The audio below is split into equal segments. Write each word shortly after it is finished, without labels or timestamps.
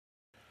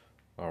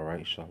All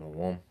right,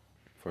 Shalom.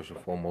 First and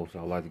foremost,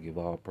 I'd like to give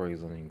all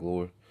praise and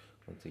glory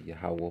unto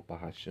Yahweh,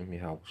 Bahashim,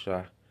 Yahweh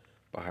Shai,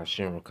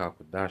 Bahashim,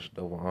 Rakakadash,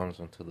 double honors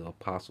unto the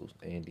apostles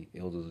and the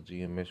elders of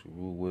GMS who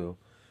rule well,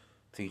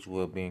 teach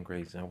well, being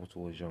great example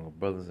towards younger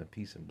brothers, and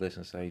peace and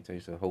blessing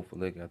salutations.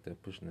 Hopefully, they got there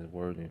pushing His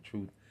word in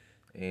truth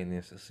and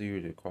in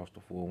sincerity across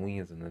the four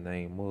winds in the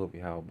name of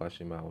Yahweh,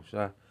 Bahashim, Yahweh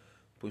Shai,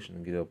 pushing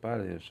to get up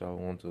out of here.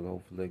 Shalom to the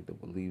whole elect, the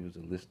believers,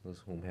 the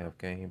listeners whom have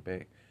came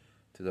back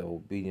to the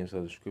obedience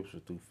of the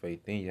scriptures through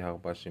faith in Yahweh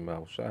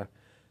Bashim Shai.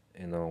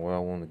 And what I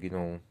want to get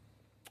on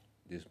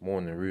this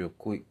morning real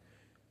quick,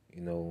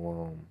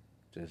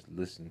 just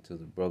listen to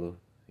the brother,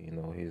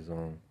 his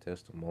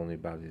testimony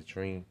about his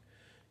dream.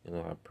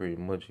 How pretty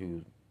much he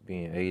was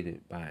being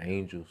aided by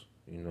angels,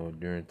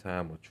 during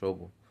time of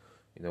trouble,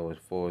 as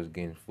far as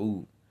getting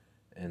food.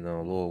 And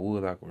Lord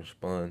would like to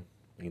respond,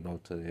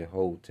 to that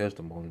whole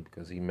testimony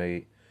because he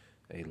made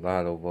a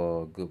lot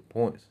of good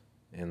points.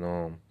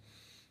 And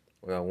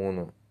what I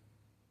wanna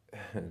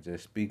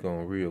just speak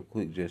on real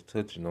quick, just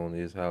touching on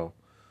is how,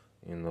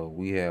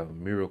 we have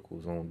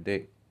miracles on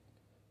deck.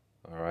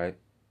 All right.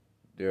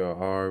 There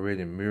are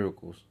already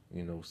miracles,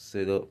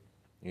 set up,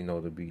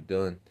 to be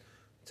done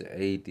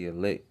to aid the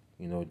elect,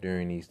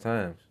 during these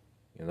times.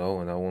 And I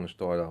want to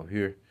start out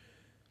here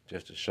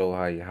just to show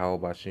how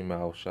about Shema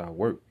Al Shah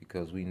work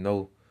because we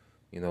know,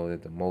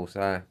 that the Most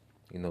High,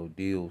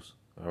 deals,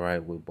 all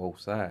right, with both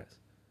sides.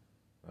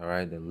 All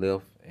right, the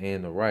left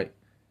and the right.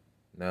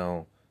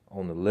 Now,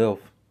 on the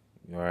left,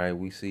 all right,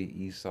 we see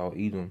Esau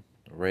Edom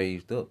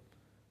raised up.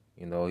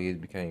 He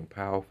became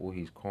powerful.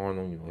 He's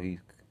carnal.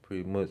 He's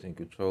pretty much in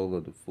control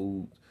of the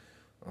foods.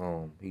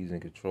 He's in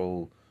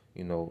control,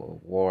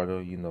 of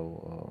water.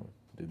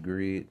 The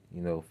grid.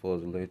 For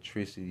his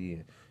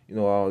electricity and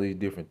all these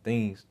different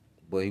things.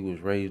 But he was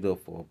raised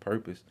up for a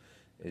purpose,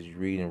 as you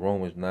read in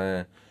Romans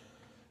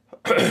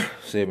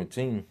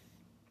 9:17.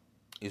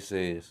 It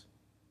says,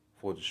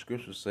 "For the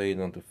scripture saith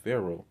unto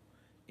Pharaoh,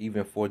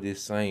 even for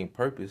this same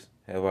purpose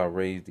have I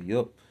raised thee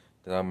up,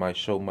 that I might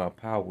show my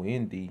power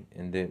in thee,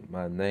 and that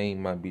my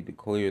name might be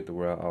declared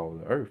throughout all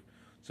the earth."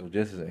 So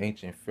just as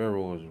ancient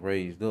Pharaoh was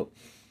raised up,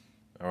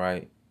 all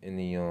right, in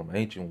the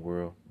ancient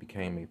world,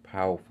 became a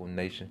powerful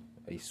nation,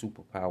 a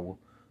superpower,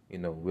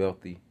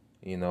 wealthy,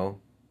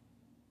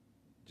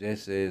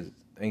 just as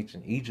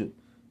ancient Egypt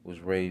was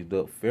raised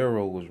up,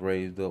 Pharaoh was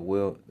raised up.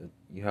 Well,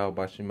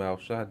 Yahweh Shema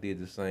Shah did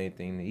the same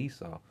thing to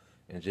Esau.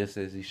 And just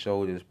as he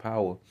showed his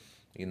power,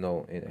 in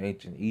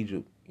ancient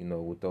Egypt,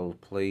 with those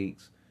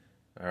plagues,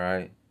 all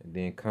right, and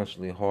then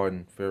constantly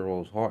harden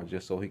Pharaoh's heart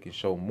just so he can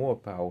show more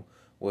power.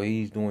 Well,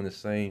 he's doing the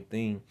same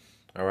thing,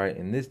 all right,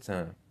 in this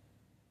time,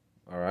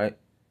 all right.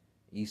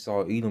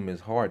 Esau Edom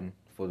is hardened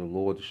for the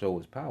Lord to show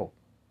his power.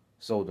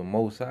 So the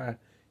Most High,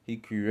 he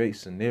creates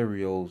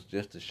scenarios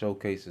just to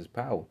showcase his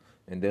power.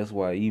 And that's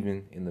why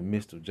even in the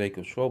midst of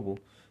Jacob's trouble,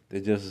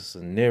 there's just a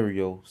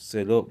scenario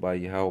set up by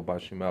Yahweh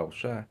Bashim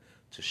Shai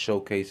to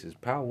showcase his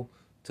power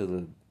to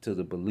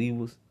the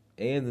believers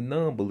and the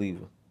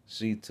non-believer.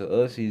 See, to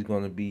us, he's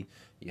going to be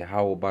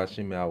Yahweh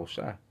Bashim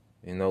Shai.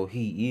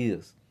 He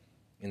is.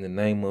 In the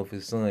name of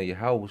his son,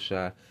 Yahweh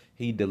Shai,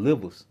 he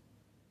delivers.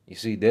 You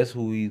see, that's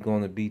who he's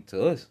going to be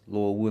to us.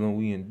 Lord willing,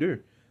 we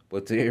endure.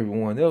 But to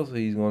everyone else,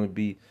 he's going to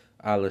be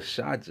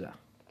Shaja.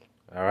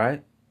 All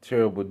right?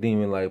 Terrible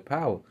demon-like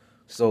power.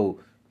 So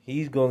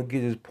he's going to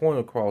get his point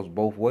across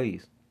both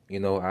ways.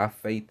 Our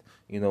faith,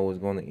 is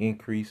going to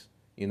increase,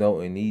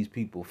 and these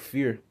people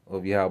fear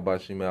of Yahweh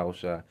Shema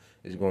Shai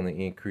is going to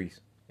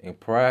increase. And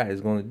pride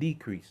is going to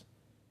decrease.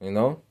 When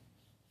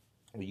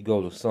you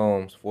go to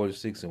Psalms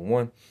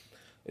 46:1,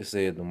 it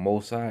says, "The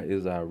Most High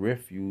is our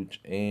refuge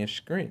and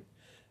strength,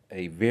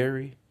 a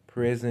very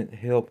present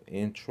help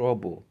in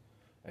trouble."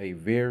 A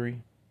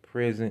very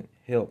present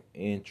help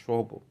in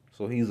trouble.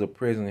 So he's a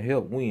present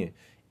help when?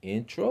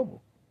 In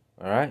trouble.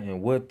 All right.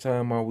 And what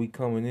time are we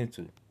coming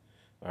into?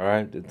 All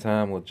right. The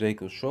time of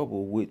Jacob's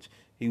trouble, which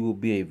he will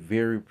be a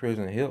very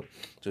present help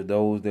to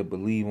those that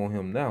believe on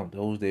him now,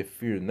 those that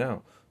fear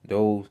now,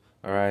 those,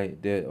 all right,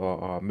 that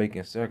are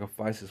making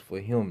sacrifices for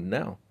him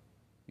now.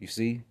 You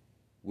see,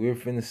 we're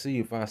finna see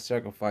if our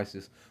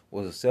sacrifices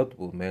was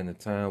acceptable, man. The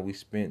time we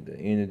spent, the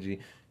energy,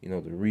 the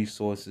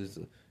resources,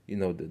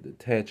 the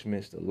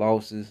attachments, the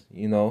losses,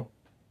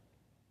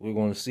 we're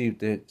going to see if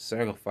that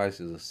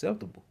sacrifice is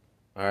acceptable.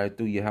 All right,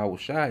 through Yahweh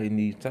Shai in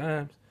these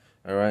times.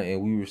 All right,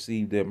 and we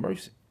receive that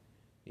mercy,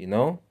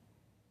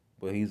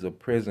 But he's a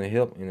present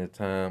help in a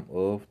time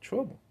of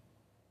trouble.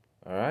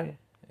 All right,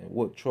 and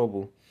what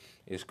trouble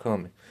is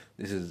coming?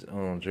 This is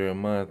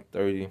Jeremiah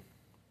 30.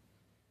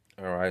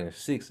 All right, and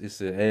 6, it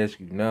says, "Ask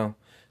you now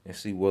and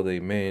see whether a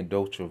man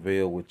doth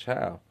travail with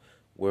child.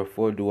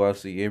 Wherefore do I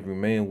see every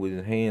man with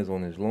his hands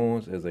on his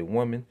loins as a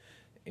woman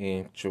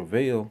in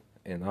travail,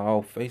 and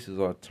all faces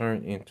are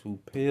turned into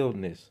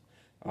paleness."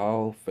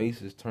 All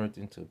faces turned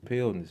into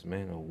paleness,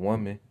 man.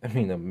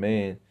 A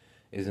man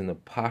is in the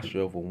posture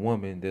of a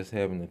woman that's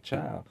having a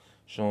child,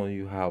 showing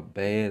you how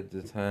bad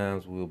the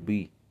times will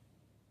be.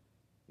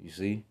 You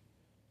see?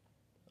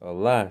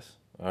 Alas,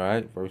 All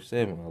right, verse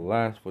 7.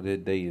 Alas, for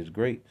that day is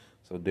great,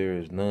 so there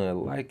is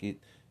none like it.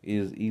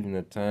 Is even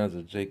the times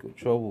of Jacob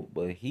trouble,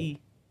 but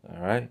he,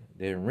 all right,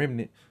 that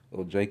remnant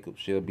of Jacob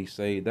shall be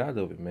saved out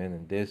of it, man.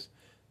 And that's,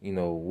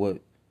 what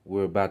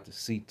we're about to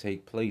see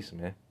take place,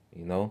 man.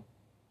 You know,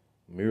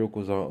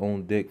 miracles are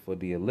on deck for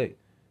the elect,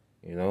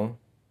 you know.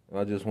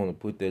 I just want to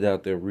put that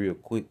out there real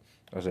quick.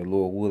 I said,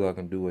 Lord, would I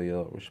can do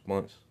a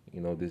response,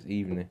 this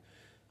evening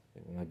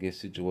when I get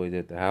situated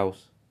at the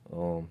house,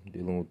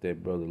 dealing with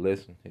that brother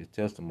lesson, his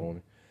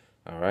testimony.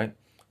 All right.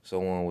 So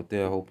with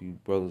that, I hope you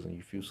brothers and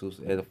you few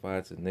sisters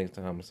edified. Till next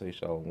time, I say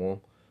shalom.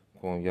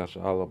 Kwam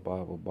Yasha Allah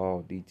Baba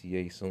Ball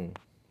DTA soon.